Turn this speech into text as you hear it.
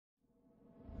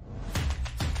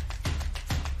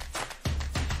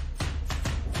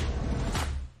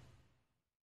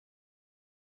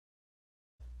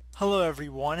Hello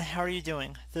everyone, how are you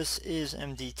doing? This is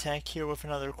MD Tech here with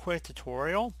another quick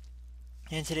tutorial.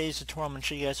 In today's tutorial I'm going to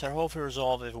show you guys how to hopefully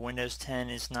resolve if Windows 10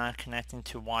 is not connecting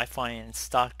to Wi-Fi and it's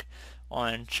stuck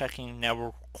on checking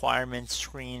network requirements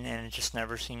screen and it just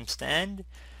never seems to end.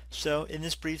 So in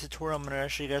this brief tutorial I'm going to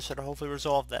show you guys how to hopefully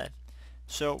resolve that.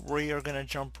 So we are going to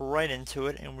jump right into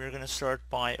it, and we're going to start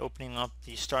by opening up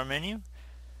the start menu.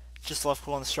 Just left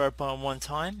click on the start button one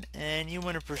time, and you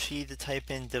want to proceed to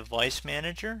type in device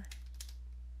manager.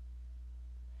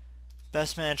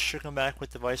 Best match should come back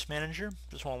with device manager.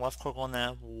 Just want to left click on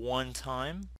that one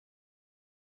time.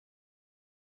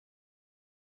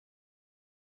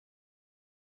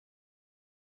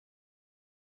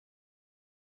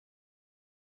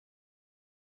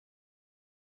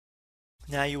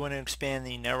 Now you want to expand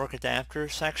the network adapter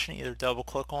section, either double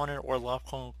click on it or left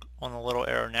click on the little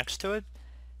arrow next to it.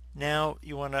 Now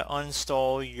you want to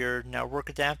uninstall your network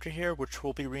adapter here, which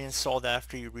will be reinstalled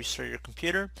after you restart your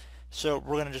computer. So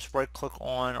we're going to just right click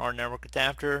on our network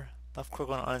adapter, left click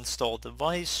on uninstall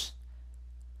device,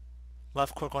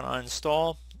 left click on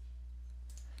uninstall.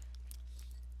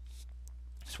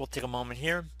 So we'll take a moment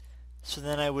here. So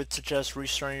then I would suggest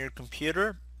restarting your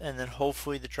computer, and then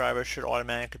hopefully the driver should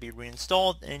automatically be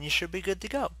reinstalled and you should be good to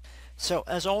go. So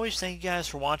as always, thank you guys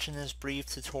for watching this brief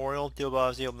tutorial. Do hope I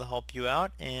was able to help you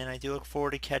out, and I do look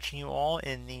forward to catching you all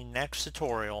in the next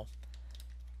tutorial.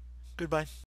 Goodbye.